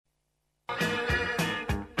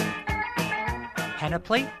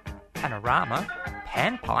panoply, panorama,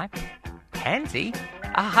 panpipe, pansy,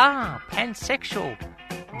 aha, pansexual,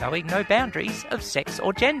 knowing no boundaries of sex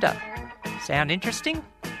or gender. Sound interesting?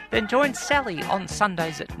 Then join Sally on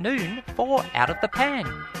Sundays at noon for Out of the Pan.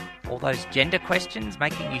 All those gender questions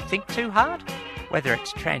making you think too hard? Whether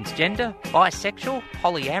it's transgender, bisexual,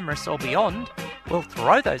 polyamorous or beyond, we'll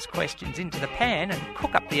throw those questions into the pan and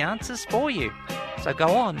cook up the answers for you. So go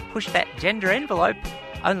on, push that gender envelope,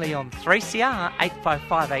 only on 3CR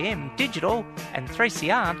 855am digital and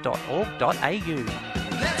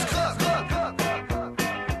 3cr.org.au. Let's cook, cook, cook, cook, cook.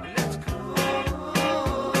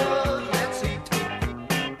 Let's cook. Let's eat.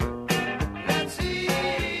 Let's eat.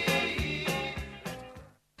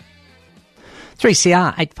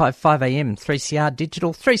 3CR 855am, 3CR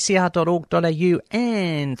digital, 3cr.org.au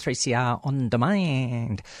and 3CR on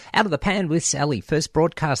demand. Out of the Pan with Sally, first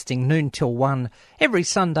broadcasting noon till 1 every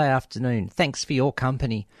Sunday afternoon. Thanks for your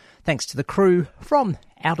company. Thanks to the crew from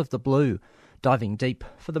Out of the Blue, diving deep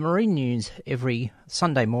for the marine news every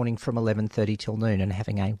Sunday morning from 11:30 till noon, and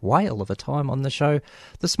having a whale of a time on the show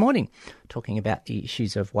this morning, talking about the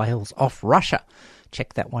issues of whales off Russia.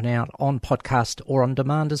 Check that one out on podcast or on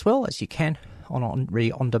demand as well, as you can on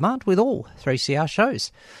demand with all 3CR shows.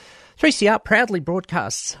 3CR proudly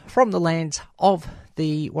broadcasts from the lands of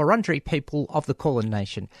the Wurundjeri people of the Kulin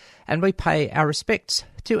Nation, and we pay our respects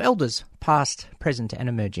to elders past, present and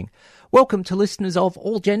emerging. Welcome to listeners of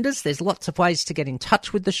all genders. There's lots of ways to get in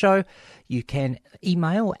touch with the show. You can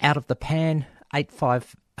email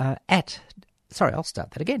outofthepan85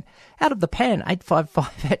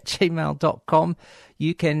 outofthepan855@gmail.com.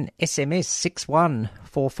 You can SMS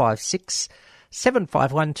 61456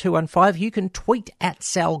 751 215. You can tweet at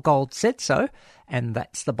Sal Gold Said So, and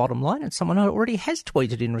that's the bottom line. And someone already has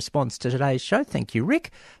tweeted in response to today's show. Thank you,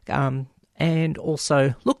 Rick. And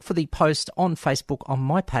also look for the post on Facebook on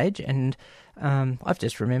my page, and I've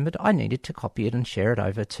just remembered I needed to copy it and share it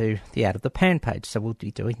over to the Out of the Pan page, so we'll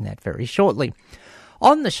be doing that very shortly.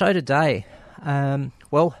 On the show today,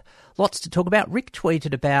 lots to talk about. Rick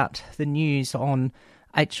tweeted about the news on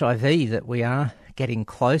HIV, that we are getting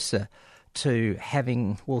closer to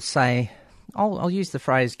having, we'll say, I'll use the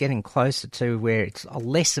phrase getting closer to where it's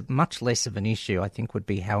much less of an issue, I think would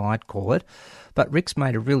be how I'd call it. But Rick's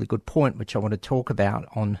made a really good point, which I want to talk about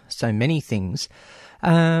on so many things.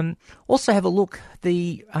 Also have a look,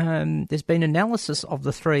 there's been analysis of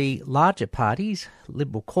the three larger parties,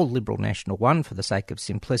 called Liberal National One for the sake of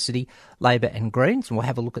simplicity, Labor and Greens, and we'll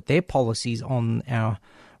have a look at their policies on our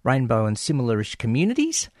rainbow and similar-ish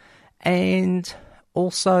communities. And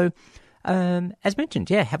also, as mentioned,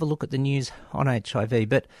 have a look at the news on HIV.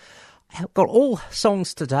 But I've got all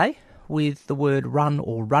songs today with the word run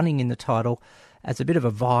or running in the title as a bit of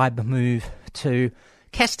a vibe move to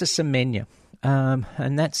Caster Semenya.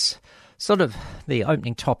 And that's sort of the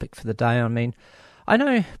opening topic for the day. I mean, I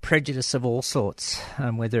know prejudice of all sorts,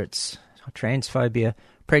 whether it's transphobia,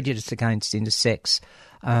 prejudice against intersex,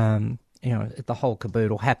 the whole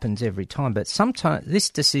caboodle happens every time. But sometimes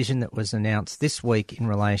this decision that was announced this week in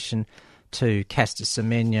relation to Caster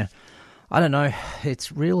Semenya, I don't know,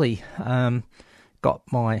 it's really got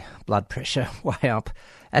my blood pressure way up,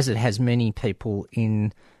 as it has many people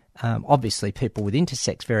in, obviously people with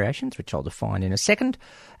intersex variations, which I'll define in a second,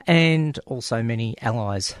 and also many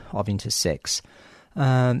allies of intersex.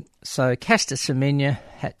 So Caster Semenya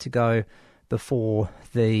had to go before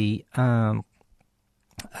the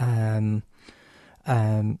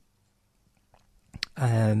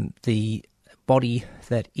body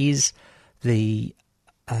that is the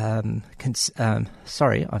I'm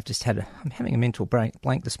having a mental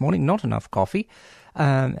blank this morning, not enough coffee,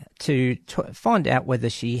 to find out whether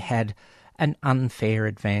she had an unfair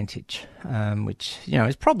advantage, which,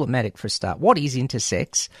 is problematic for a start. What is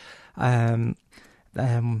intersex?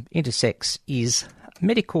 Intersex is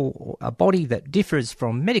a body that differs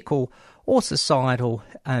from medical or societal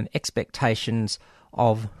expectations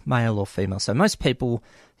of male or female. So most people,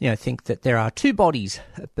 think that there are two bodies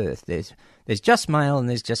at birth. There's just male and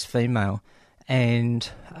there's just female, and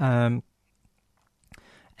that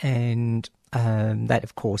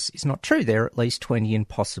of course is not true. There are at least 20 and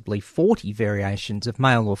possibly 40 variations of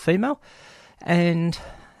male or female, and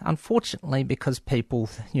unfortunately, because people,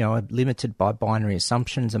 are limited by binary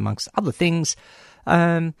assumptions amongst other things,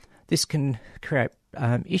 this can create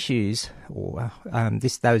issues, or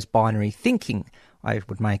those binary thinking, I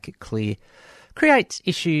would make it clear, creates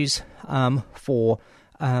issues for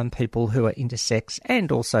people who are intersex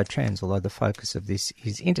and also trans, although the focus of this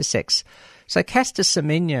is intersex. So Caster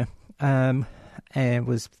Semenya and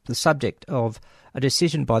was the subject of a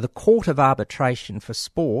decision by the Court of Arbitration for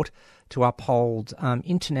Sport to uphold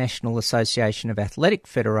International Association of Athletic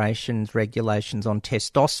Federations regulations on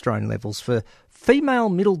testosterone levels for female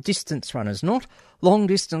middle distance runners, not long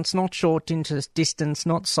distance, not short distance,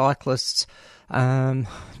 not cyclists,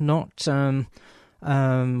 not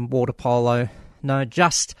water polo, no,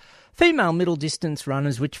 just female middle distance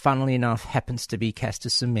runners, which funnily enough happens to be Caster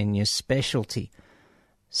Semenya's specialty.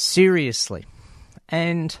 Seriously.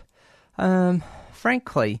 And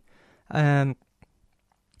frankly, what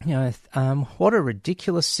a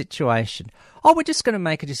ridiculous situation. Oh, we're just going to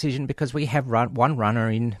make a decision because we have one runner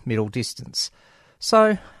in middle distance.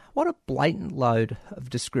 So, what a blatant load of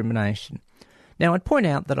discrimination. Now, I'd point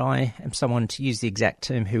out that I am someone, to use the exact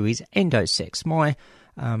term, who is endosex. My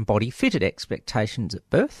body fitted expectations at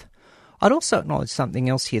birth. I'd also acknowledge something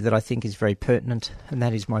else here that I think is very pertinent, and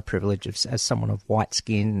that is my privilege as someone of white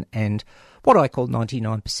skin and what I call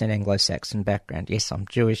 99% Anglo-Saxon background. Yes, I'm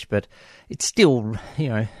Jewish, but it still,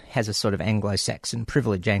 has a sort of Anglo-Saxon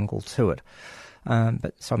privilege angle to it.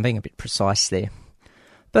 So I'm being a bit precise there.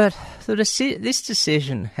 But this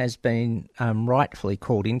decision has been rightfully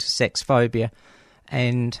called intersex phobia,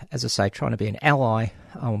 and, as I say, trying to be an ally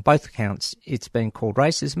on both accounts, it's been called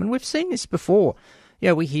racism. And we've seen this before.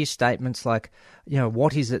 We hear statements like,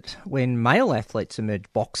 what is it when male athletes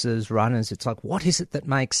emerge, boxers, runners, it's like, what is it that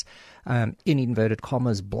makes, in inverted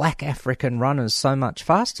commas, black African runners so much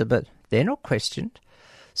faster? But they're not questioned.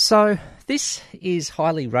 So this is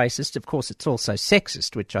highly racist. Of course, it's also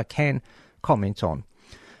sexist, which I can comment on.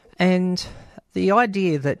 And the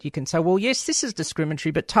idea that you can say, well, yes, this is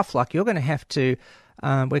discriminatory, but tough luck, you're going to have to,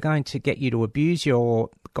 we're going to get you to abuse your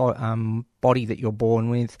body that you're born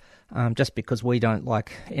with, just because we don't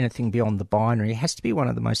like anything beyond the binary. It has to be one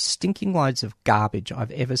of the most stinking loads of garbage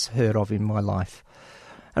I've ever heard of in my life.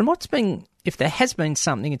 And if there has been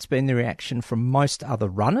something, it's been the reaction from most other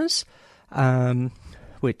runners,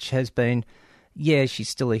 which has been, she's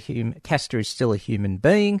still Caster is still a human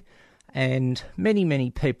being, and many, many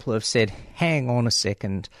people have said, hang on a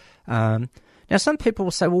second. Now, some people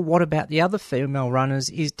will say, well, what about the other female runners?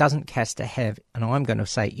 Doesn't Caster have, and I'm going to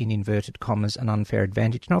say in inverted commas, an unfair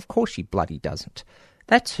advantage? No, of course she bloody doesn't.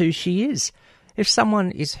 That's who she is. If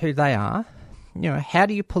someone is who they are, how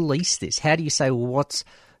do you police this? How do you say, well, what's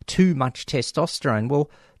too much testosterone? Well,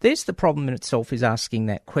 there's the problem in itself, is asking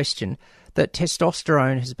that question, that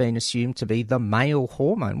testosterone has been assumed to be the male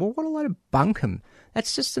hormone. Well, what a load of bunkum.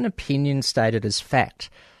 That's just an opinion stated as fact.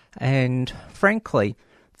 And frankly,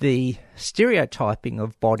 the stereotyping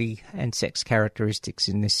of body and sex characteristics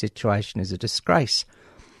in this situation is a disgrace.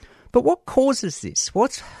 But what causes this?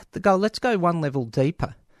 Let's go one level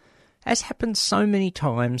deeper. As happens so many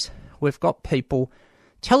times, we've got people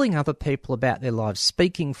telling other people about their lives,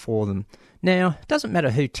 speaking for them. Now, it doesn't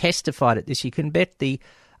matter who testified at this. You can bet the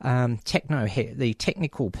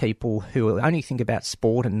technical people who only think about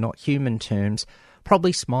sport and not human terms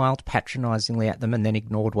probably smiled patronisingly at them and then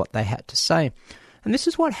ignored what they had to say. And this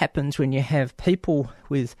is what happens when you have people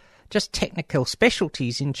with just technical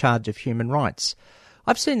specialties in charge of human rights.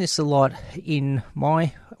 I've seen this a lot in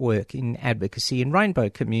my work in advocacy in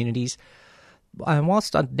rainbow communities.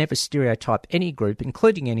 Whilst I'd never stereotype any group,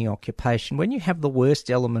 including any occupation, when you have the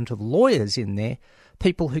worst element of lawyers in there,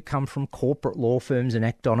 people who come from corporate law firms and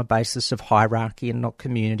act on a basis of hierarchy and not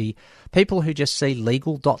community, people who just see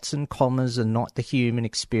legal dots and commas and not the human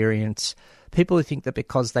experience, people who think that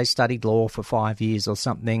because they studied law for 5 years or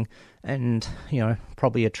something and,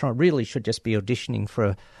 probably really should just be auditioning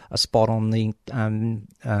for a spot on the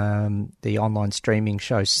online streaming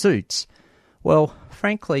show Suits. Well,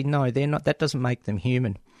 frankly, no, they're not. That doesn't make them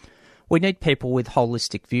human. We need people with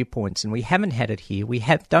holistic viewpoints, and we haven't had it here.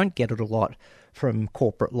 Don't get it a lot from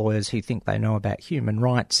corporate lawyers who think they know about human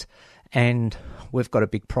rights, and we've got a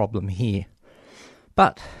big problem here.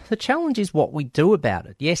 But the challenge is what we do about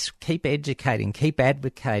it. Yes, keep educating, keep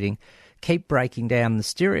advocating, keep breaking down the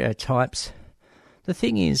stereotypes. The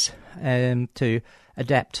thing is, to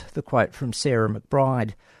adapt the quote from Sarah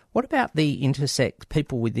McBride, what about the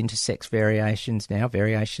people with intersex variations now,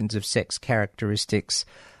 variations of sex characteristics,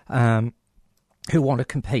 who want to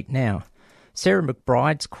compete now? Sarah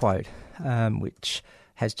McBride's quote, which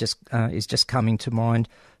is just coming to mind,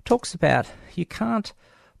 talks about you can't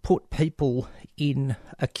put people in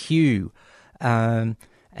a queue, and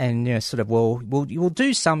we'll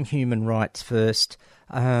do some human rights first,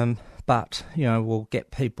 but we'll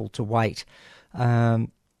get people to wait,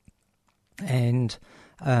 and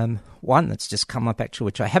one that's just come up actually,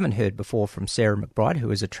 which I haven't heard before from Sarah McBride,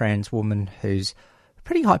 who is a trans woman who's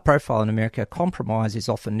pretty high profile in America. Compromise is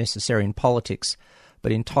often necessary in politics,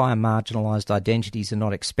 but entire marginalised identities are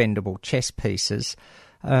not expendable chess pieces.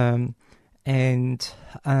 And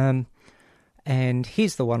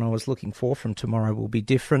here's the one I was looking for from Tomorrow Will Be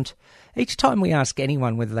Different. Each time we ask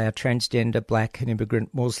anyone whether they are transgender, black, an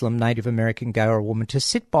immigrant, Muslim, Native American, gay or a woman, to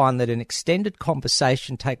sit by and let an extended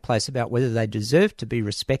conversation take place about whether they deserve to be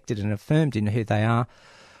respected and affirmed in who they are,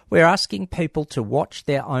 we're asking people to watch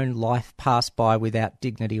their own life pass by without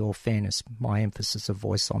dignity or fairness. My emphasis of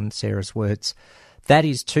voice on Sarah's words. That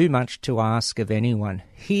is too much to ask of anyone.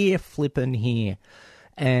 Here, flippin' here.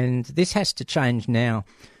 And this has to change now.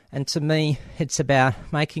 And to me, it's about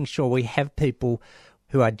making sure we have people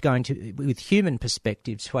who are going to, with human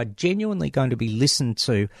perspectives, who are genuinely going to be listened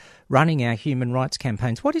to running our human rights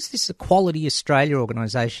campaigns. What is this Equality Australia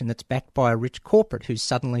organisation that's backed by a rich corporate who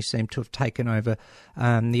suddenly seem to have taken over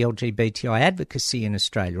the LGBTI advocacy in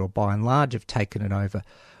Australia, or by and large have taken it over?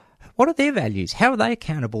 What are their values? How are they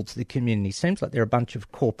accountable to the community? Seems like they're a bunch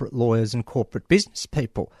of corporate lawyers and corporate business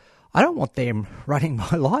people. I don't want them running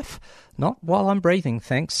my life, not while I'm breathing,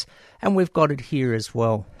 thanks. And we've got it here as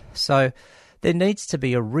well. So there needs to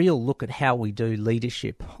be a real look at how we do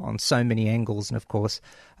leadership on so many angles. And of course,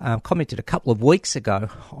 commented a couple of weeks ago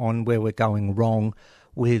on where we're going wrong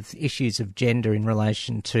with issues of gender in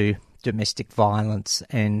relation to domestic violence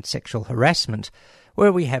and sexual harassment,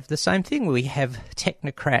 where we have the same thing. We have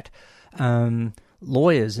technocrat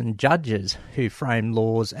lawyers and judges who frame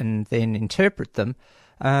laws and then interpret them.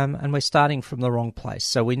 And we're starting from the wrong place,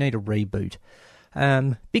 so we need a reboot.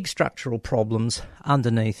 Big structural problems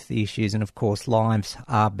underneath the issues, and of course lives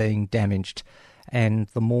are being damaged. And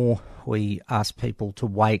the more we ask people to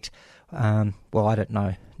wait, well, I don't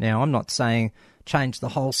know. Now, I'm not saying change the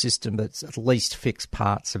whole system, but at least fix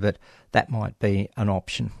parts of it. That might be an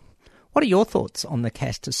option. What are your thoughts on the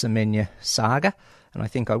Caster Semenya saga? And I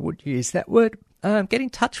think I would use that word. Get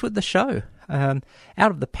in touch with the show. Out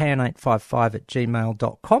of the pan 855 at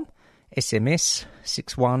gmail.com, SMS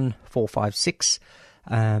 61456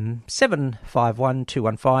 751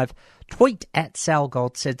 215, tweet at Sal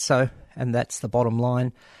Gold Said So, and that's the bottom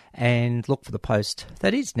line. And look for the post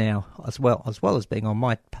that is now, as well as being on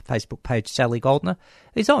my Facebook page, Sally Goldner,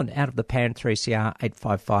 is on Out of the Pan 3CR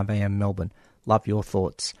 855 AM Melbourne. Love your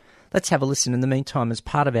thoughts. Let's have a listen in the meantime as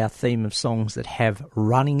part of our theme of songs that have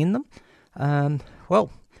running in them.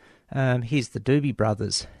 Here's the Doobie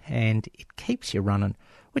Brothers, and It Keeps You Running,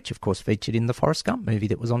 which of course featured in the Forrest Gump movie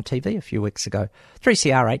that was on TV a few weeks ago.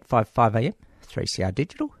 3CR 855 AM, 3CR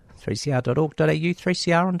Digital, 3cr.org.au,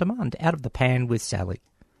 3CR On Demand. Out of the Pan with Sally.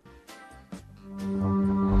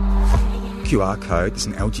 QR Code is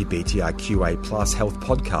an LGBTIQA+ health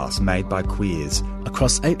podcast made by queers.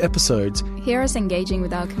 Across 8 episodes, hear us engaging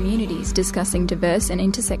with our communities, discussing diverse and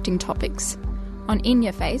intersecting topics. On In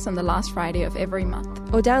Your Face on the last Friday of every month.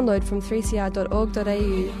 Or download from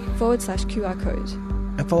 3cr.org.au/QR code.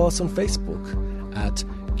 And follow us on Facebook at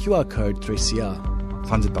QR Code 3CR.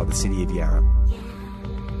 Funded by the City of Yarra.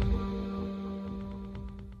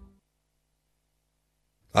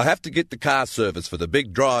 I have to get the car serviced for the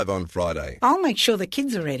big drive on Friday. I'll make sure the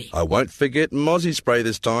kids are ready. I won't forget Mozzie spray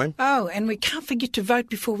this time. Oh, and we can't forget to vote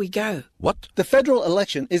before we go. What? The federal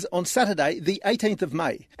election is on Saturday, the 18th of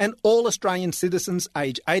May, and all Australian citizens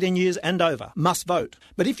aged 18 years and over must vote.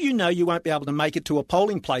 But if you know you won't be able to make it to a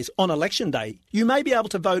polling place on election day, you may be able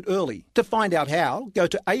to vote early. To find out how, go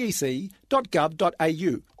to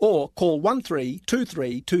aec.gov.au or call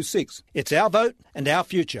 132326. It's our vote and our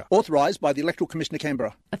future. Authorised by the Electoral Commission of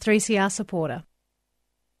Canberra. A 3CR supporter.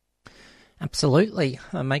 Absolutely.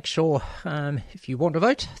 Make sure, if you want to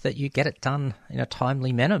vote, that you get it done in a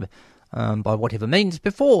timely manner by whatever means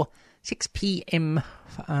before 6 p.m.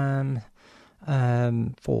 On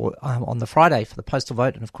the Friday for the postal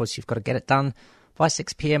vote. And, of course, you've got to get it done by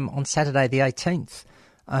 6 p.m. on Saturday the 18th.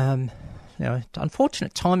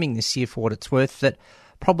 Unfortunate timing this year for what it's worth, that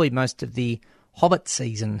probably most of the Hobbit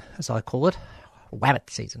season, as I call it, Wabbit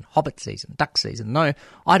season, Hobbit season, Duck season, no,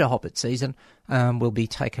 Ida Hobbit season, will be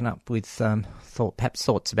taken up with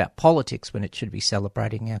thoughts about politics when it should be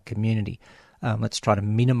celebrating our community. Let's try to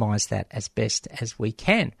minimise that as best as we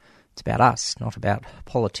can. It's about us, not about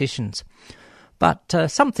politicians. But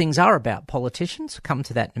some things are about politicians. I'll come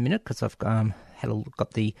to that in a minute because I've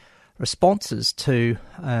got the responses to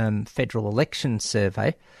federal election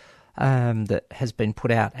survey that has been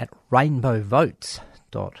put out at Rainbow Votes.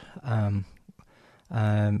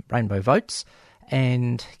 Rainbow Votes,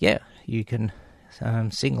 and yeah, you can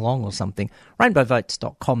sing along or something.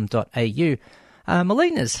 rainbowvotes.com.au.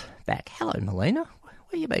 Melina's back. Hello, Melina.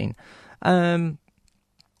 Where you been?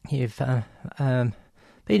 You've been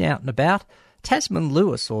out and about. Tasman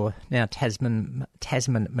Lewis, or now Tasman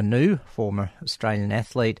Manu, former Australian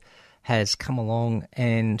athlete, has come along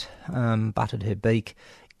and butted her beak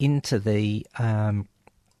into the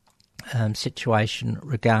situation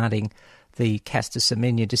regarding the Caster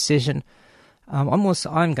Semenya decision.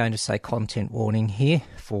 I'm going to say content warning here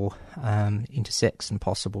for intersex and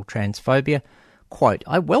possible transphobia. Quote,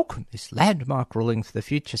 "I welcome this landmark ruling for the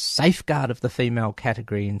future safeguard of the female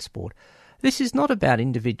category in sport. This is not about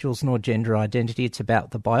individuals nor gender identity, it's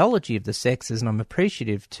about the biology of the sexes, and I'm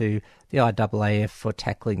appreciative to the IAAF for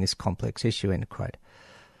tackling this complex issue," end quote.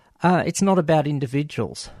 It's not about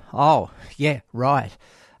individuals. Oh, yeah, right.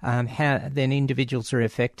 How then individuals are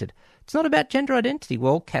affected. It's not about gender identity.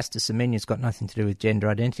 Well, Caster Semenya's got nothing to do with gender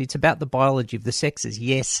identity. It's about the biology of the sexes.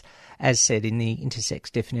 Yes, as said in the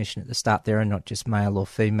intersex definition at the start there, and not just male or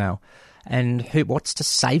female. And what's to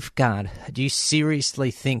safeguard? Do you seriously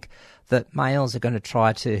think that males are going to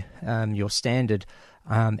try to, your standard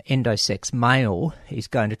endosex male is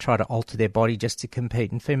going to try to alter their body just to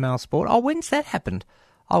compete in female sport? Oh, when's that happened?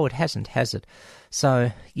 Oh, it hasn't, has it?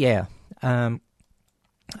 So, yeah.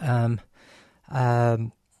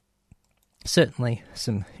 Certainly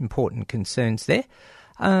some important concerns there.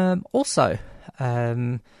 Also,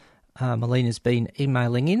 Melina's been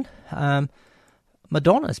emailing in.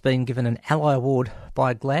 Madonna's been given an Ally Award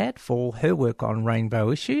by GLAAD for her work on rainbow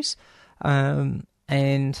issues. And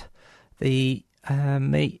the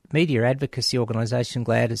media advocacy organisation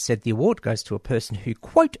GLAAD has said the award goes to a person who,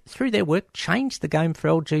 quote, through their work changed the game for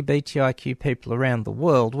LGBTIQ people around the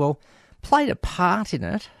world. Well, played a part in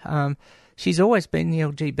it. She's always been the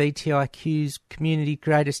LGBTIQ's community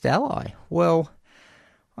greatest ally. Well,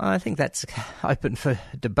 I think that's open for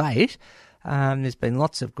debate. There's been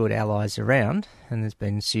lots of good allies around, and there's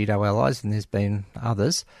been pseudo-allies, and there's been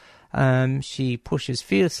others. She pushes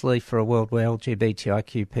fiercely for a world where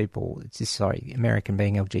LGBTIQ people, American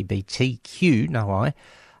being LGBTQ,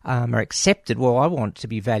 are accepted. Well, I want to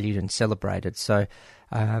be valued and celebrated. So,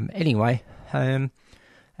 anyway,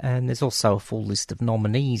 and there's also a full list of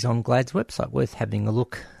nominees on GLAAD's website, worth having a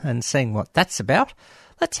look and seeing what that's about.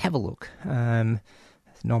 Let's have a look.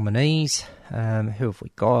 Nominees, who have we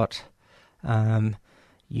got?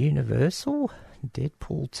 Universal,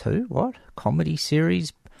 Deadpool 2, what? Comedy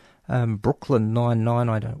series, Brooklyn Nine-Nine.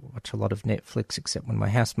 I don't watch a lot of Netflix except when my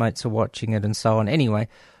housemates are watching it and so on. Anyway,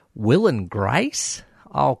 Will and Grace?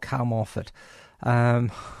 Oh, come off it. How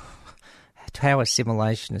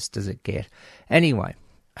assimilationist does it get? Anyway,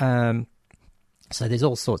 so there's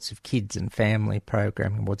all sorts of kids and family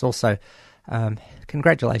programming awards. Also,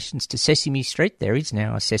 congratulations to Sesame Street. There is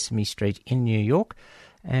now a Sesame Street in New York.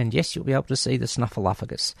 And yes, you'll be able to see the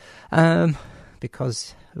Snuffleupagus.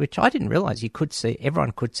 Which I didn't realise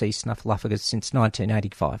everyone could see Snuffleupagus since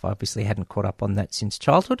 1985. I obviously hadn't caught up on that since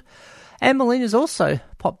childhood. And Melina's also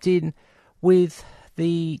popped in with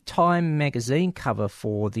the Time magazine cover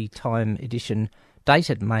for the Time edition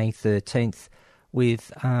dated May 13th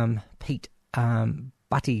with Pete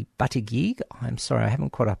Buttigieg. I'm sorry, I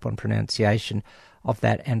haven't caught up on pronunciation of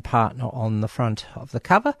that, and partner on the front of the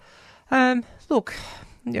cover. Look,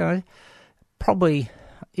 probably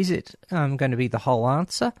is it going to be the whole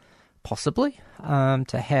answer? Possibly.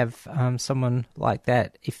 To have someone like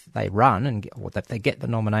that, if they run or that they get the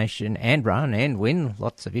nomination and run and win,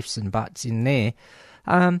 lots of ifs and buts in there.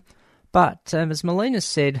 But as Melina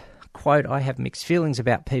said, quote, "I have mixed feelings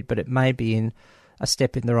about Pete, but it may be a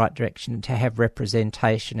step in the right direction to have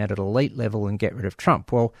representation at an elite level and get rid of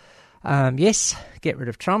Trump." Well, yes, get rid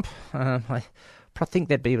of Trump. I think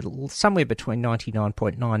there'd be somewhere between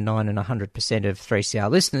 99.99 and 100% of 3CR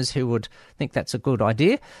listeners who would think that's a good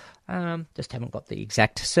idea. Just haven't got the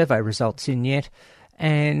exact survey results in yet.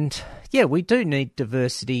 And, yeah, we do need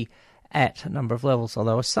diversity at a number of levels,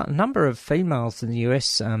 although a number of females in the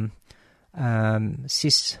US,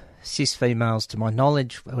 cis females to my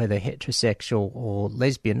knowledge, whether heterosexual or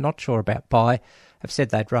lesbian, not sure about bi, have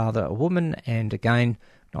said they'd rather a woman, and again,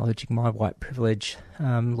 acknowledging my white privilege,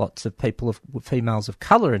 lots of females of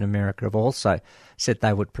colour in America have also said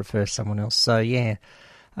they would prefer someone else. So, yeah,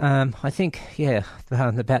 I think,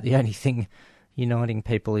 about the only thing uniting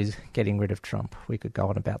people is getting rid of Trump. We could go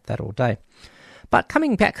on about that all day. But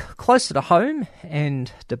coming back closer to home and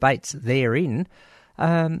debates therein,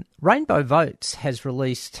 Rainbow Votes has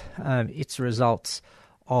released its results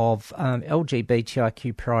of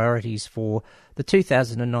LGBTIQ priorities for the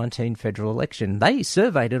 2019 federal election. They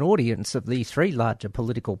surveyed an audience of the three larger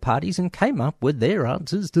political parties and came up with their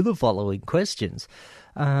answers to the following questions.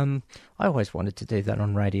 I always wanted to do that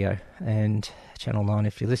on radio, and Channel 9,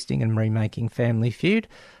 if you're listening and remaking Family Feud,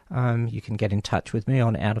 you can get in touch with me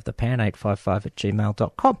on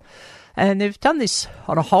outofthepan855@gmail.com. And they've done this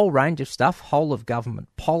on a whole range of stuff, whole of government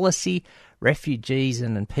policy, refugees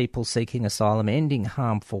and people seeking asylum, ending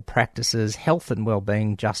harmful practices, health and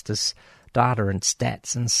wellbeing, justice, data and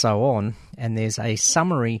stats, and so on. And there's a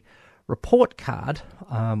summary report card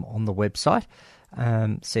on the website,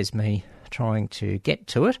 says me trying to get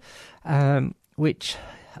to it, which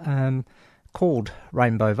called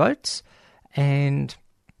Rainbow Votes, and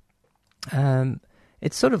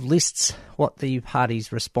it sort of lists what the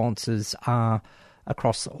party's responses are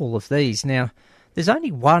across all of these. Now, there's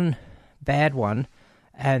only one bad one,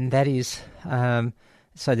 and that is,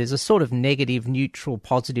 so there's a sort of negative, neutral,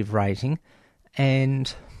 positive rating,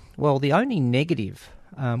 and, well, the only negative,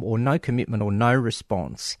 or no commitment or no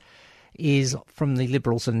response, is from the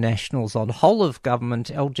Liberals and Nationals on whole of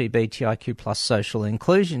government LGBTIQ plus social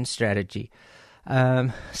inclusion strategy.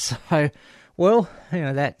 So, well,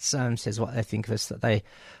 that says what they think of us, that they,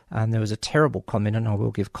 there was a terrible comment, and I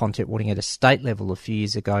will give content warning, at a state level a few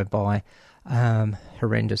years ago by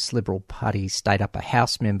horrendous Liberal Party state upper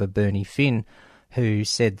house member Bernie Finn, who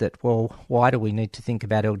said that, well, why do we need to think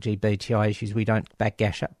about LGBTI issues? We don't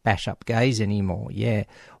bash up gays anymore. Yeah.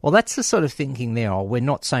 Well, that's the sort of thinking there. Oh, we're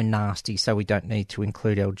not so nasty, so we don't need to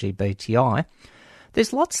include LGBTI.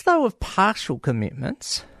 There's lots, though, of partial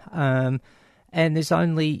commitments, and there's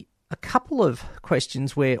only a couple of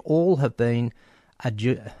questions where all have been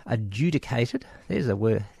adjudicated. There's a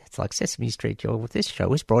word. It's like Sesame Street. This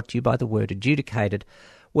show is brought to you by the word adjudicated,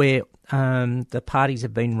 where the parties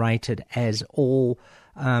have been rated as all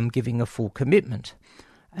giving a full commitment.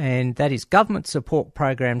 And that is government support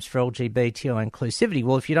programs for LGBTI inclusivity.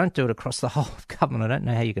 Well, if you don't do it across the whole of government, I don't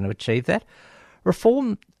know how you're going to achieve that.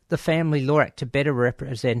 Reform the Family Law Act to better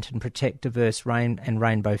represent and protect diverse and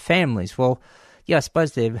rainbow families. Well, yeah, I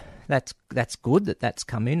suppose that's good that that's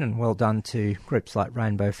come in, and well done to groups like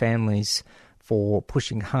Rainbow Families for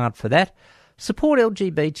pushing hard for that. Support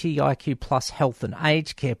LGBTIQ plus health and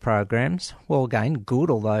aged care programs. Well, again,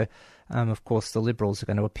 good, although, of course, the Liberals are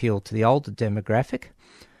going to appeal to the older demographic.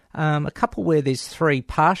 A couple where there's three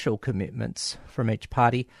partial commitments from each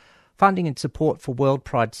party. Funding and support for World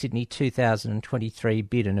Pride Sydney 2023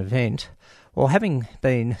 bid and event. Well, having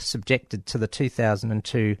been subjected to the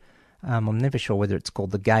 2002, I'm never sure whether it's called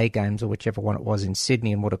the Gay Games or whichever one it was in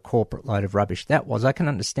Sydney, and what a corporate load of rubbish that was. I can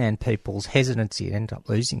understand people's hesitancy to end up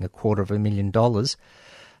losing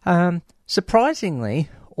 $250,000. Surprisingly,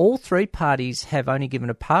 all three parties have only given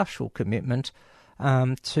a partial commitment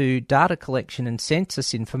to data collection and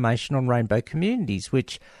census information on rainbow communities,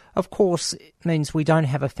 which, of course, means we don't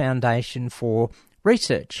have a foundation for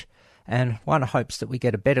research. And one hopes that we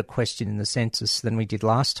get a better question in the census than we did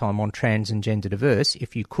last time on trans and gender diverse,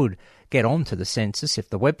 if you could get onto the census, if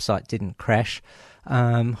the website didn't crash,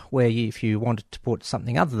 where if you wanted to put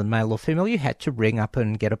something other than male or female, you had to ring up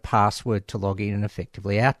and get a password to log in and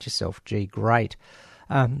effectively out yourself. Gee, great.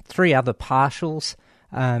 Three other partials.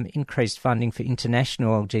 Increased funding for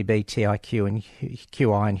international LGBTIQ and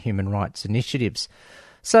QI and human rights initiatives.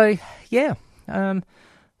 So, yeah,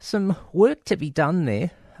 some work to be done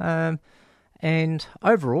there. And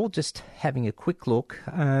overall, just having a quick look,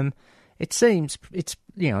 it seems it's,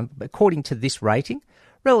 according to this rating,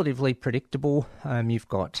 relatively predictable. You've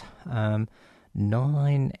got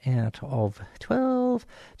 9 out of 12.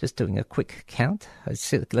 Just doing a quick count.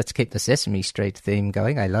 Let's keep the Sesame Street theme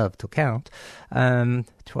going. I love to count. 12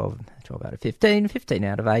 out of 15, 15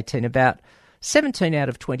 out of 18, about 17 out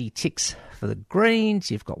of 20 ticks for the Greens.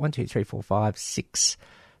 You've got 1, 2, 3, 4, 5, 6,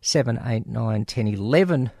 7, 8, 9, 10,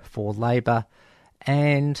 11 for Labor,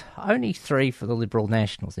 and only 3 for the Liberal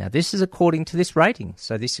Nationals. Now, this is according to this rating,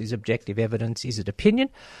 so this is objective evidence. Is it opinion?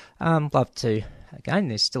 Love to, again,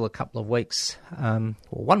 there's still a couple of weeks, or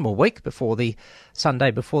one more week before the Sunday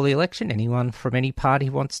before the election. Anyone from any party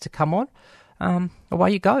wants to come on,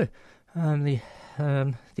 away you go.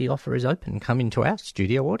 The offer is open. Come into our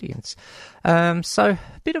studio audience. So, a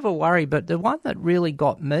bit of a worry, but the one that really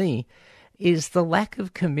got me is the lack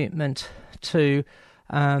of commitment to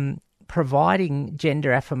providing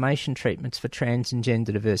gender affirmation treatments for trans and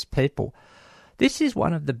gender diverse people. This is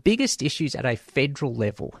one of the biggest issues at a federal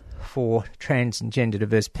level for trans and gender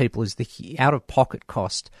diverse people, is the out-of-pocket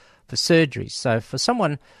cost for surgeries. So for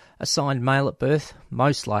someone assigned male at birth,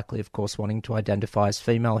 most likely, of course, wanting to identify as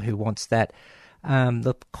female, who wants that,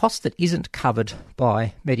 the cost that isn't covered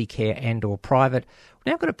by Medicare and or private,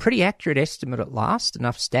 we've now got a pretty accurate estimate at last,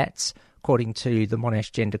 enough stats, according to the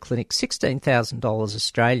Monash Gender Clinic, $16,000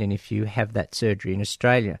 Australian if you have that surgery in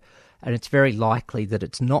Australia. And it's very likely that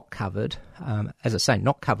it's not covered, as I say,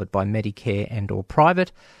 not covered by Medicare and or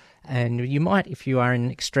private. And you might, if you are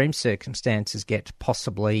in extreme circumstances, get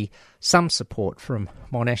possibly some support from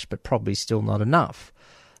Monash, but probably still not enough.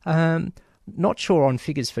 Not sure on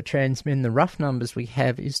figures for trans men. The rough numbers we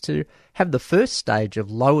have is to have the first stage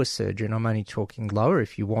of lower surgery, and I'm only talking lower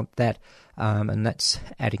if you want that, and that's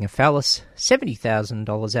adding a phallus,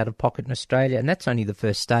 $70,000 out of pocket in Australia, and that's only the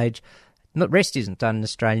first stage. The rest isn't done in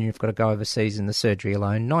Australia. You've got to go overseas in the surgery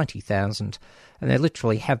alone, $90,000. And there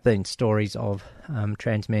literally have been stories of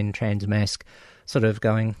trans men, trans mask, sort of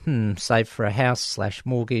going, save for a house /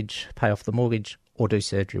 mortgage, pay off the mortgage, or do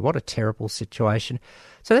surgery. What a terrible situation.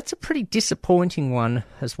 So that's a pretty disappointing one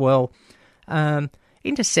as well.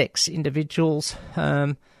 Intersex individuals,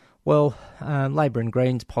 Labor and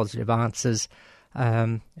Greens, positive answers,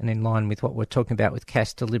 and in line with what we're talking about with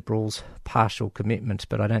Castor Liberals, partial commitment,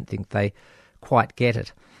 but I don't think they quite get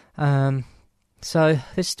it. So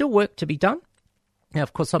there's still work to be done. Now,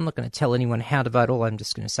 of course, I'm not going to tell anyone how to vote. All I'm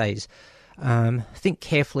just going to say is think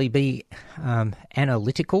carefully, be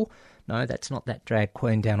analytical. No, that's not that drag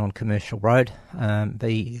queen down on Commercial Road.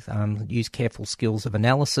 Use careful skills of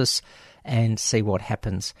analysis and see what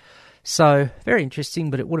happens. So, very interesting,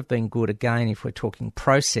 but it would have been good, again, if we're talking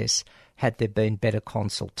process, had there been better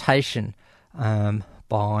consultation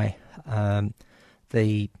by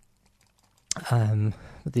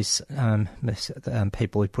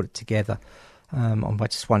people who put it together. I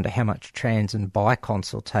just wonder how much trans and bi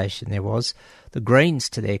consultation there was. The Greens,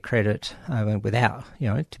 to their credit, without,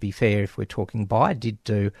 to be fair, if we're talking bi, did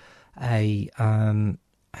do a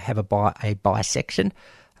bisection.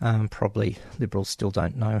 Probably Liberals still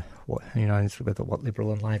don't know what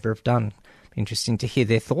Liberal and Labor have done. Interesting to hear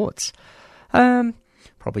their thoughts.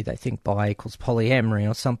 Probably they think bi equals polyamory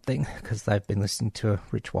or something because they've been listening to a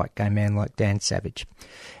rich white gay man like Dan Savage.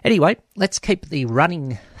 Anyway, let's keep the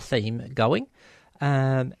running theme going.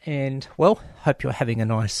 Hope you're having a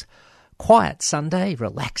nice quiet Sunday,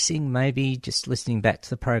 relaxing, maybe just listening back to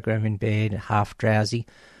the program in bed, half drowsy.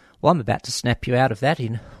 Well, I'm about to snap you out of that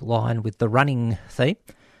in line with the running theme.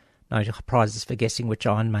 No prizes for guessing which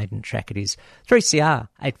Iron Maiden track it is. 3CR,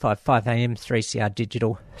 855am, 3CR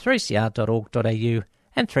Digital, 3cr.org.au,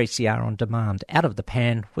 and 3CR On Demand, Out of the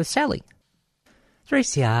Pan with Sally.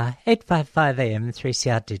 3CR, 855am,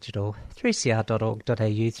 3CR Digital, 3cr.org.au,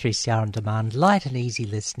 3CR On Demand, light and easy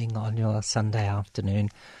listening on your Sunday afternoon.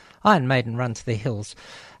 Iron Maiden, Run to the Hills,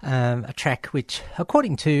 a track which,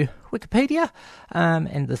 according to Wikipedia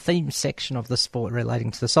and the theme section of the sport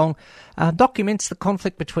relating to the song, documents the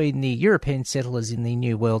conflict between the European settlers in the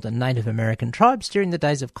New World and Native American tribes during the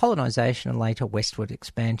days of colonisation and later westward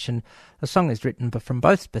expansion. The song is written from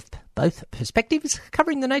both perspectives,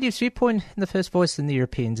 covering the natives' viewpoint in the first voice and the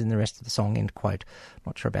Europeans in the rest of the song, end quote.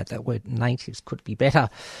 Not sure about that word, natives could be better.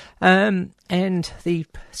 And the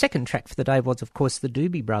second track for the day was, of course, the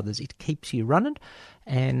Doobie Brothers, It Keeps You Running,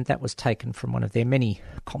 and that was taken from one of their many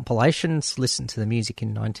compilations. Listen to the music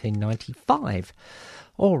in 1995.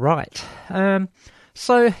 All right.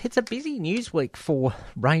 So it's a busy news week for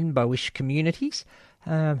rainbowish communities,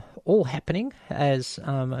 all happening, as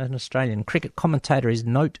an Australian cricket commentator is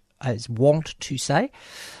wont to say.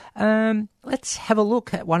 Let's have a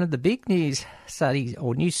look at one of the big news studies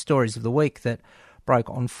or news stories of the week that broke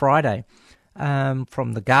on Friday.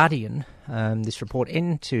 From The Guardian, this report,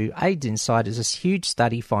 End to AIDS Insiders, a huge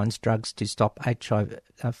study finds drugs stop HIV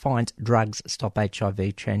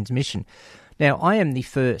transmission. Now, I am the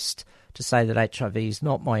first to say that HIV is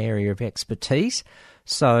not my area of expertise,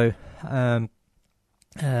 so let's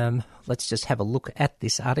just have a look at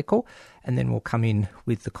this article, and then we'll come in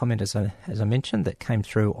with the comment, as I mentioned, that came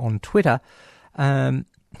through on Twitter.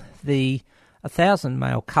 1,000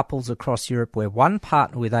 male couples across Europe where one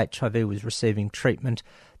partner with HIV was receiving treatment.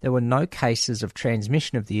 There were no cases of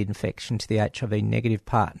transmission of the infection to the HIV-negative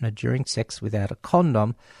partner during sex without a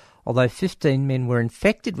condom. Although 15 men were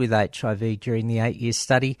infected with HIV during the 8-year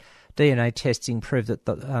study, DNA testing proved that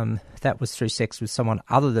that was through sex with someone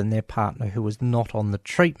other than their partner who was not on the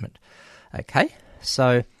treatment. Okay,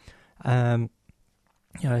 so Professor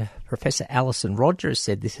Alison Rogers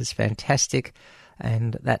said this is fantastic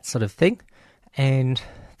and that sort of thing. And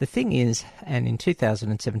the thing is, and in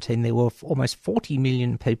 2017 there were almost 40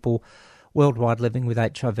 million people worldwide living with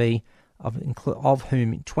HIV, of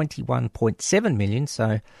whom 21.7 million,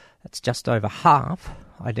 so that's just over half,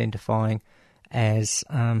 identifying as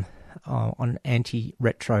on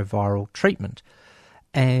antiretroviral treatment.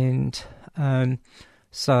 And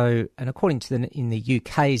according to in the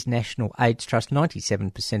UK's National AIDS Trust,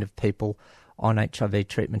 97% of people on HIV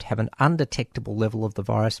treatment have an undetectable level of the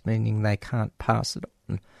virus, meaning they can't pass it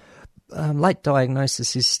on. Late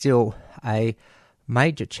diagnosis is still a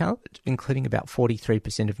major challenge, including about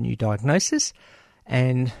 43% of new diagnoses.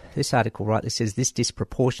 And this article rightly says this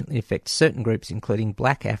disproportionately affects certain groups, including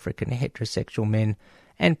black, African, heterosexual men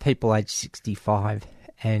and people aged 65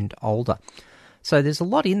 and older. So there's a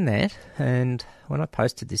lot in that, and when I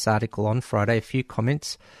posted this article on Friday, a few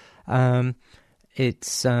comments. It's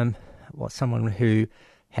someone who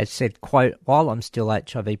has said, quote, while I'm still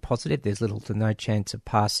HIV positive, there's little to no chance of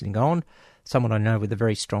passing on. Someone I know with a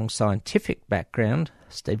very strong scientific background,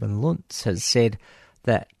 Stephen Luntz, has said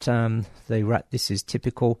that this is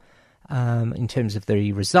typical in terms of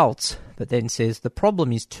the results, but then says the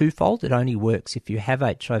problem is twofold. It only works if you have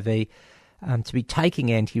HIV. To be taking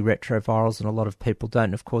antiretrovirals, and a lot of people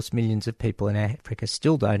don't. Of course, millions of people in Africa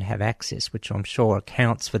still don't have access, which I'm sure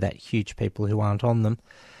accounts for that huge people who aren't on them.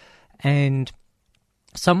 And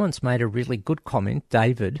someone's made a really good comment.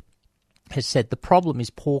 David has said the problem is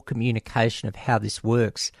poor communication of how this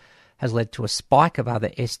works has led to a spike of other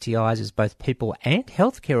STIs as both people and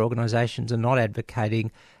healthcare organisations are not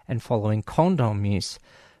advocating and following condom use.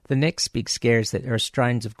 The next big scare is that there are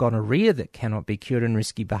strains of gonorrhea that cannot be cured, and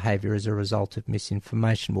risky behaviour as a result of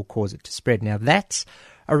misinformation will cause it to spread. Now, that's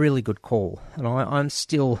a really good call. And I'm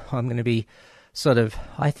going to be sort of,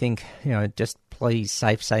 I think, just please,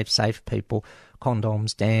 safe people.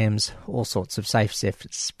 Condoms, dams, all sorts of safe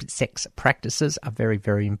sex practices are very,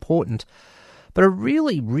 very important. But a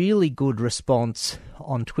really, really good response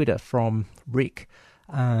on Twitter from Rick,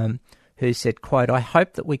 who said, quote, I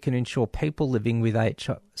hope that we can ensure people living with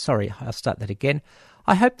HIV... Sorry, I'll start that again.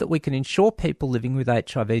 I hope that we can ensure people living with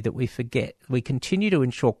HIV that we continue to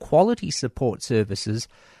ensure quality support services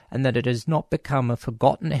and that it has not become a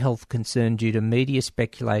forgotten health concern due to media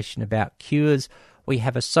speculation about cures. We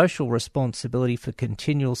have a social responsibility for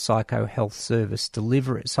continual psychosocial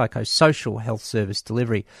health service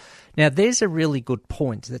delivery. Now, there's a really good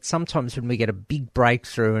point that sometimes when we get a big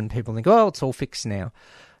breakthrough and people think, oh, it's all fixed now,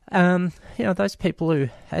 those people who,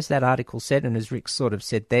 as that article said, and as Rick sort of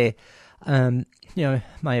said there, may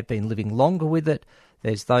have been living longer with it.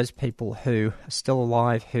 There's those people who are still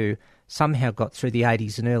alive who somehow got through the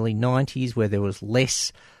 80s and early 90s where there was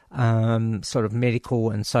less sort of medical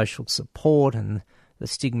and social support and the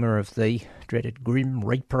stigma of the dreaded Grim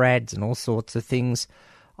Reaper ads and all sorts of things.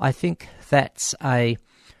 I think that's a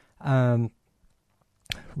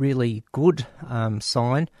really good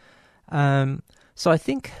sign. So I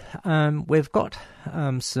think we've got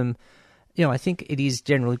some, I think it is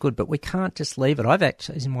generally good, but we can't just leave it. I've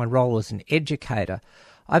actually, in my role as an educator,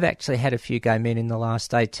 I've actually had a few gay men in the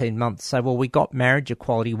last 18 months say, well, we got marriage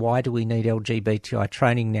equality, why do we need LGBTI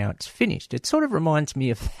training now? It's finished. It sort of reminds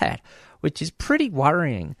me of that, which is pretty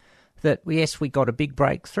worrying that, yes, we got a big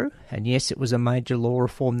breakthrough, and yes, it was a major law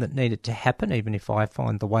reform that needed to happen, even if I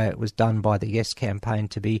find the way it was done by the Yes campaign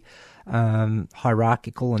to be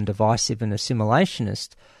hierarchical and divisive and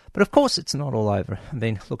assimilationist. But of course, it's not all over. I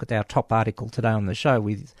mean, look at our top article today on the show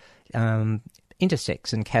with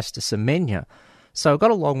intersex and Caster Semenya. So we've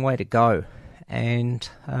got a long way to go, and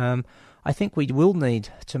I think we will need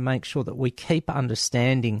to make sure that we keep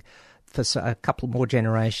understanding for a couple more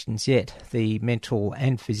generations yet the mental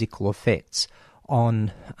and physical effects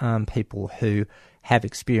on people who have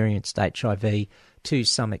experienced HIV to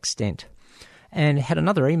some extent. And had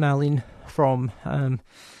another email in from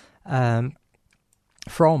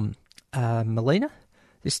Melina,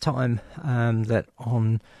 this time that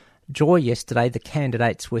on Joy yesterday the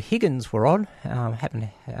candidates were Higgins were on. Haven't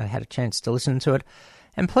had a chance to listen to it,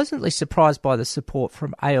 and pleasantly surprised by the support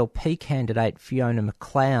from ALP candidate Fiona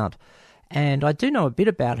McLeod. And I do know a bit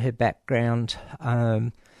about her background,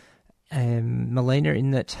 Melina,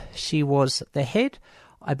 in that she was the head,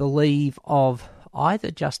 I believe, of either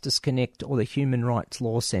Justice Connect or the Human Rights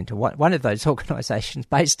Law Centre, one of those organisations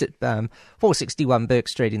based at 461 Burke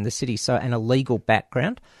Street in the city, so and a legal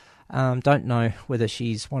background. Don't know whether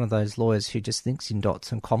she's one of those lawyers who just thinks in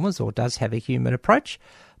dots and commas or does have a human approach,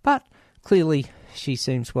 but clearly she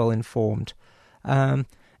seems well informed.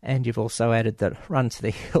 And you've also added that Run to the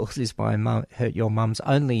Hills is Hurt Your Mum's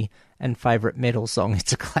only and favourite metal song.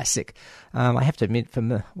 It's a classic. I have to admit,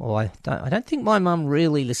 I don't think my mum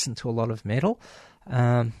really listened to a lot of metal.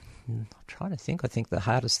 I'm trying to think. I think the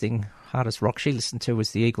hardest rock she listened to was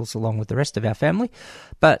the Eagles along with the rest of our family.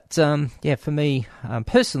 But, for me,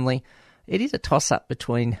 personally, it is a toss-up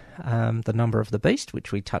between the Number of the Beast,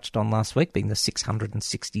 which we touched on last week, being the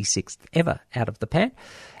 666th ever Out of the Pan,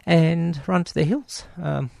 and Run to the Hills.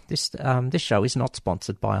 This show is not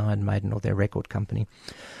sponsored by Iron Maiden or their record company.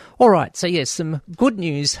 All right, so yes, some good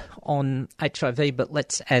news on HIV, but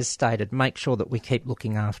let's, as stated, make sure that we keep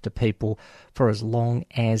looking after people for as long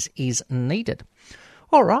as is needed.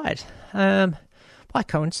 All right, by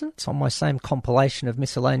coincidence, on my same compilation of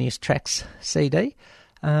miscellaneous tracks CD,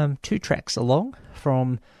 2 tracks along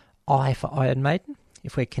from I for Iron Maiden.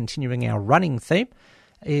 If we're continuing our running theme,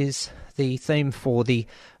 is the theme for the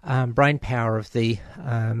brain power of the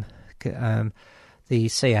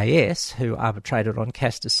CAS, who arbitrated on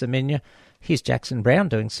Caster Semenya. Here's Jackson Brown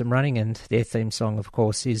doing some running, and their theme song, of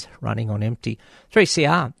course, is Running on Empty.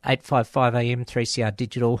 3CR, 855 AM, 3CR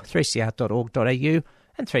Digital, 3cr.org.au,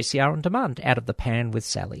 and 3CR On Demand, Out of the Pan with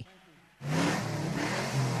Sally.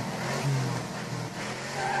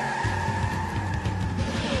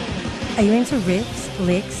 Are you into riffs,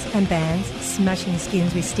 licks and bands smashing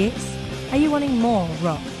skins with sticks? Are you wanting more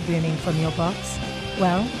rock booming from your box?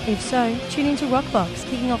 Well, if so, tune into Rockbox,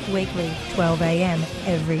 kicking off weekly, 12 AM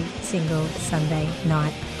every single Sunday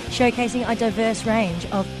night, showcasing a diverse range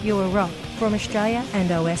of pure rock from Australia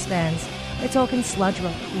and OS fans. We're talking sludge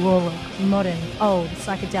rock, raw rock, modern, old,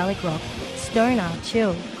 psychedelic rock, stoner,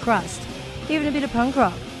 chill, crust, even a bit of punk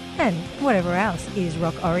rock, and whatever else is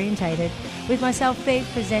rock orientated. With myself, Phoebe,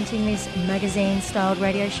 presenting this magazine-styled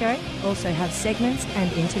radio show, also have segments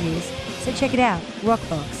and interviews. So check it out,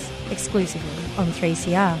 Rockbox, exclusively on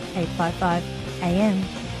 3CR 855 AM.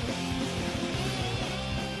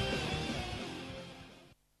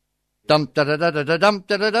 Dum da da da da da dum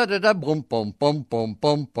da da da da da boom boom boom boom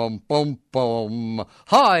boom boom boom boom.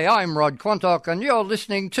 Hi, I'm Rod Quantock, and you're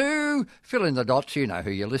listening to Fill in the Dots. You know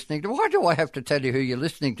who you're listening to. Why do I have to tell you who you're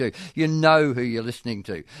listening to? You know who you're listening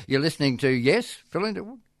to. You're listening to, yes, fill in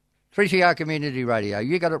the 3CR Community Radio.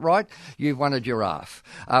 You got it right. You've won a giraffe.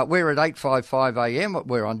 We're at 855 AM.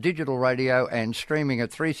 We're on digital radio and streaming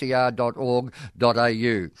at 3cr.org.au.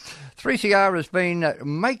 3CR has been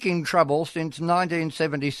making trouble since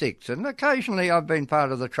 1976, and occasionally I've been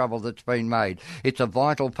part of the trouble that's been made. It's a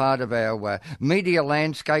vital part of our media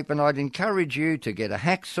landscape, and I'd encourage you to get a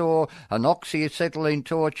hacksaw, an oxyacetylene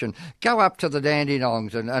torch, and go up to the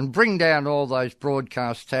Dandenongs and bring down all those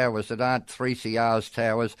broadcast towers that aren't 3CR's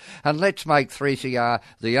towers, and let's make 3CR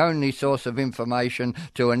the only source of information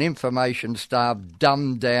to an information-starved,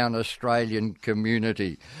 dumbed-down Australian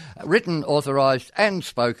community. Written, authorised and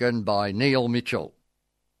spoken by Neil Mitchell.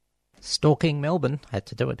 Stalking Melbourne, had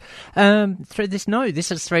to do it.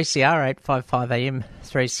 This is 3CR 855 AM,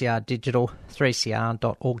 3CR Digital,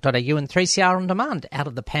 3cr.org.au and 3CR On Demand, Out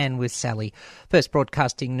of the Pan with Sally. First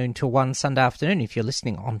broadcasting noon till 1 Sunday afternoon. If you're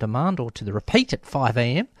listening on demand or to the repeat at 5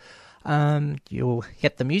 AM, you'll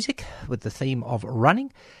get the music with the theme of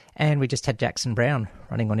running. And we just had Jackson Brown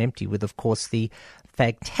running on empty with, of course, the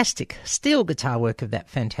fantastic steel guitar work of that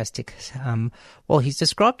fantastic, he's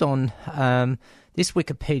described on this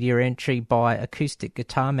Wikipedia entry by Acoustic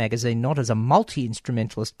Guitar Magazine not as a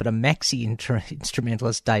multi-instrumentalist but a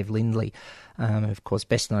maxi-instrumentalist, Dave Lindley, of course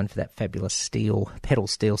best known for that fabulous pedal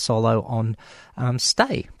steel solo on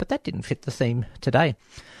Stay, but that didn't fit the theme today.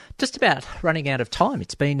 Just about running out of time.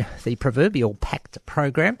 It's been the proverbial packed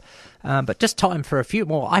program, but just time for a few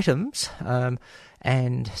more items.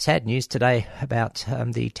 And sad news today about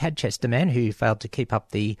the Tadchester man who failed to keep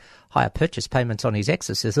up the higher purchase payments on his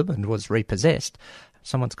exorcism and was repossessed.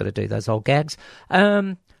 Someone's got to do those old gags.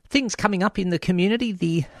 Things coming up in the community.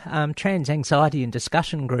 The Trans Anxiety and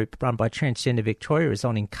Discussion Group run by Transgender Victoria is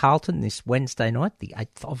on in Carlton this Wednesday night, the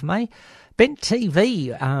 8th of May. Bent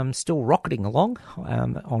TV still rocketing along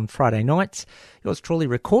on Friday nights. Yours truly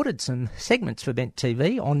recorded some segments for Bent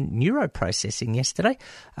TV on neuroprocessing yesterday.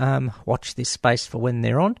 Watch this space for when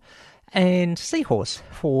they're on. And Seahorse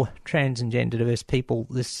for trans and gender diverse people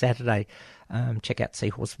this Saturday. Check out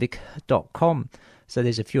seahorsevic.com. So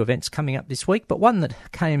there's a few events coming up this week, but one that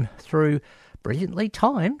came through brilliantly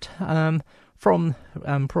timed that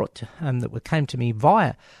came to me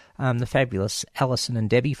via the fabulous Alison and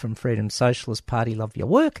Debbie from Freedom Socialist Party. Love your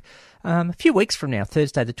work. A few weeks from now,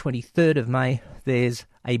 Thursday the 23rd of May, there's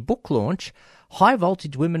a book launch, High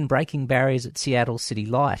Voltage Women Breaking Barriers at Seattle City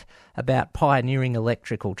Light, about pioneering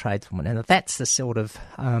electrical tradeswomen. And that's the sort of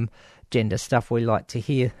gender stuff we like to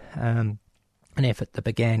hear, an effort that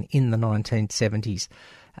began in the 1970s.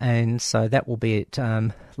 And so that will be at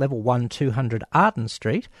level 1, 200 Arden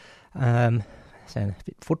Street, sound a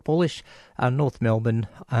bit footballish, North Melbourne,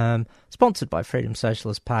 sponsored by Freedom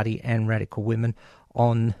Socialist Party and Radical Women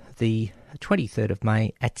on the 23rd of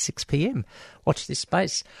May at 6 p.m. Watch this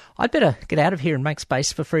space. I'd better get out of here and make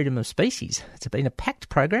space for Freedom of Species. It's been a packed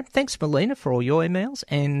program. Thanks, Melina, for all your emails,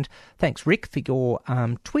 and thanks, Rick, for your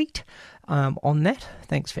tweet on that.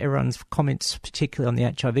 Thanks for everyone's comments, particularly on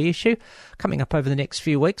the HIV issue. Coming up over the next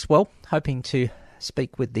few weeks, hoping to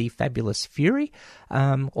speak with the fabulous Fury.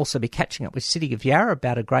 Also be catching up with City of Yarra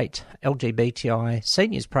about a great LGBTI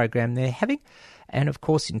seniors program they're having. And, of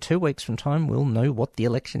course, in 2 weeks from time, we'll know what the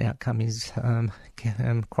election outcome is.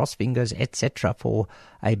 Cross fingers, etc., for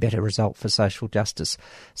a better result for social justice.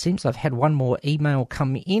 Seems I've had one more email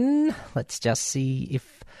come in. Let's just see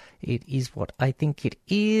if it is what I think it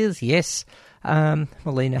is. Yes,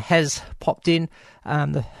 Melina has popped in.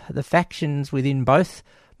 The factions within both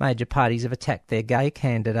major parties have attacked their gay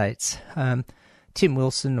candidates. Tim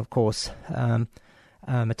Wilson, of course,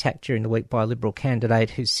 attacked during the week by a Liberal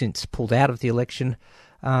candidate who's since pulled out of the election.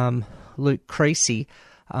 Luke Creasy,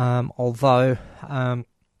 although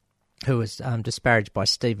who was disparaged by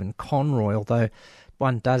Stephen Conroy, although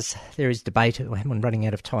there is debate, I'm running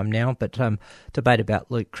out of time now, but debate about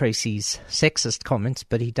Luke Creasy's sexist comments,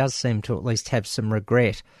 but he does seem to at least have some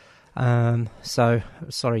regret. So,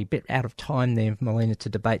 sorry, a bit out of time there, Melina, to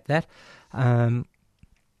debate that.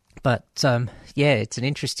 But it's an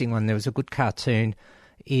interesting one. There was a good cartoon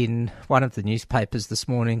in one of the newspapers this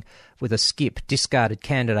morning with a skip, discarded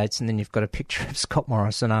candidates, and then you've got a picture of Scott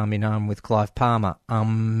Morrison arm in arm with Clive Palmer.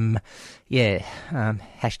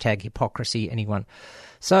 Hashtag hypocrisy, anyone.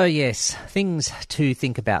 So, yes, things to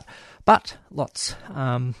think about. But let's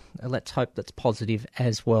hope that's positive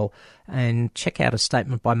as well. And check out a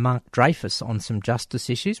statement by Mark Dreyfus on some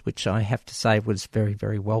justice issues, which I have to say was very,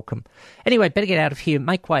 very welcome. Anyway, better get out of here,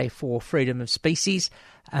 make way for freedom of species,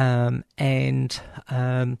 and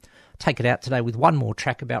take it out today with one more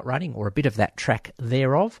track about running, or a bit of that track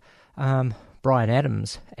thereof. Bryan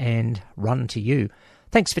Adams and Run to You.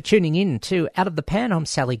 Thanks for tuning in to Out of the Pan. I'm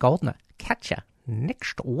Sally Goldner. Catch ya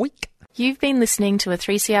next week. You've been listening to a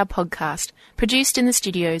 3CR podcast produced in the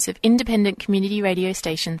studios of independent community radio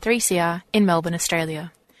station 3CR in Melbourne,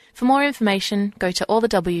 Australia. For more information, go to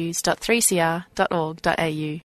allthews.3cr.org.au.